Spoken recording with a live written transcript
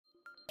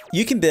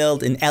You can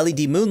build an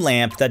LED moon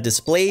lamp that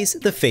displays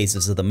the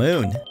phases of the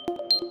moon.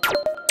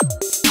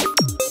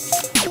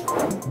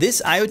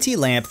 This IoT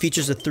lamp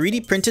features a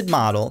 3D printed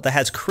model that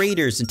has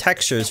craters and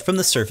textures from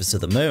the surface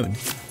of the moon.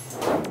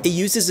 It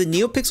uses a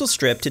NeoPixel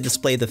strip to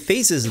display the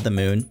phases of the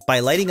moon by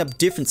lighting up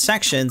different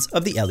sections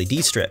of the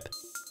LED strip.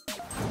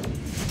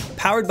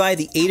 Powered by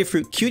the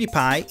Adafruit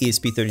QtPy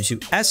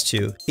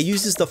ESP32S2, it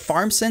uses the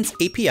FarmSense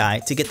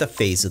API to get the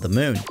phase of the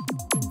moon.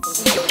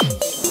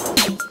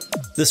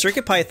 The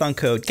CircuitPython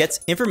code gets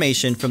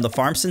information from the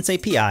FarmSense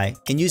API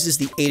and uses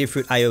the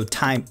Adafruit IO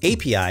Time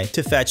API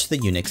to fetch the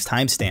Unix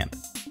timestamp.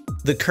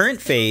 The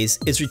current phase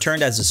is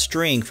returned as a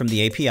string from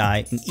the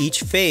API, and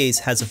each phase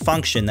has a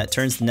function that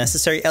turns the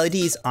necessary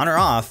LEDs on or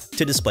off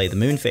to display the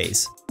moon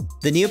phase.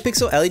 The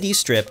NeoPixel LED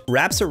strip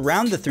wraps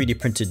around the 3D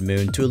printed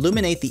moon to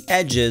illuminate the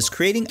edges,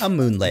 creating a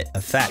moonlit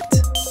effect.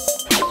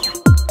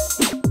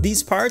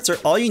 These parts are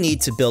all you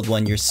need to build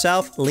one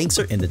yourself. Links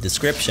are in the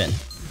description.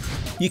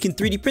 You can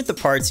 3D print the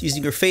parts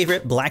using your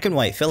favorite black and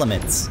white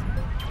filaments.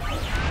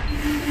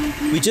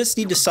 We just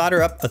need to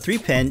solder up a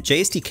 3-pin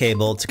JST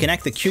cable to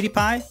connect the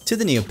QtPy to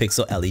the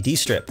NeoPixel LED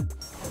strip.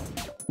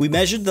 We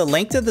measured the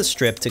length of the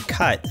strip to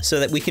cut so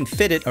that we can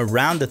fit it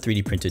around the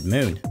 3D printed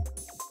moon.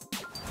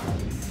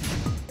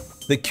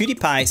 The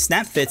QtPy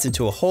snap fits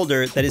into a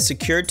holder that is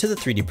secured to the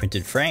 3D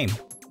printed frame.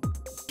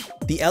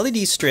 The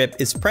LED strip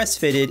is press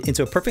fitted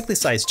into a perfectly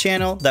sized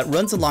channel that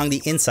runs along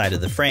the inside of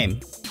the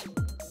frame.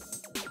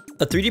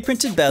 A 3D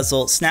printed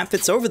bezel snap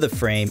fits over the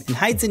frame and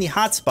hides any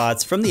hot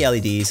spots from the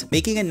LEDs,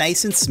 making a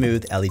nice and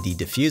smooth LED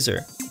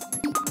diffuser.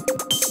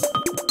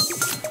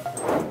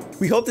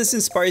 We hope this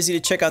inspires you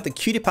to check out the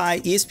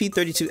QtPy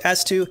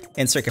ESP32S2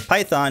 and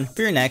CircuitPython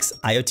for your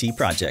next IoT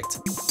project.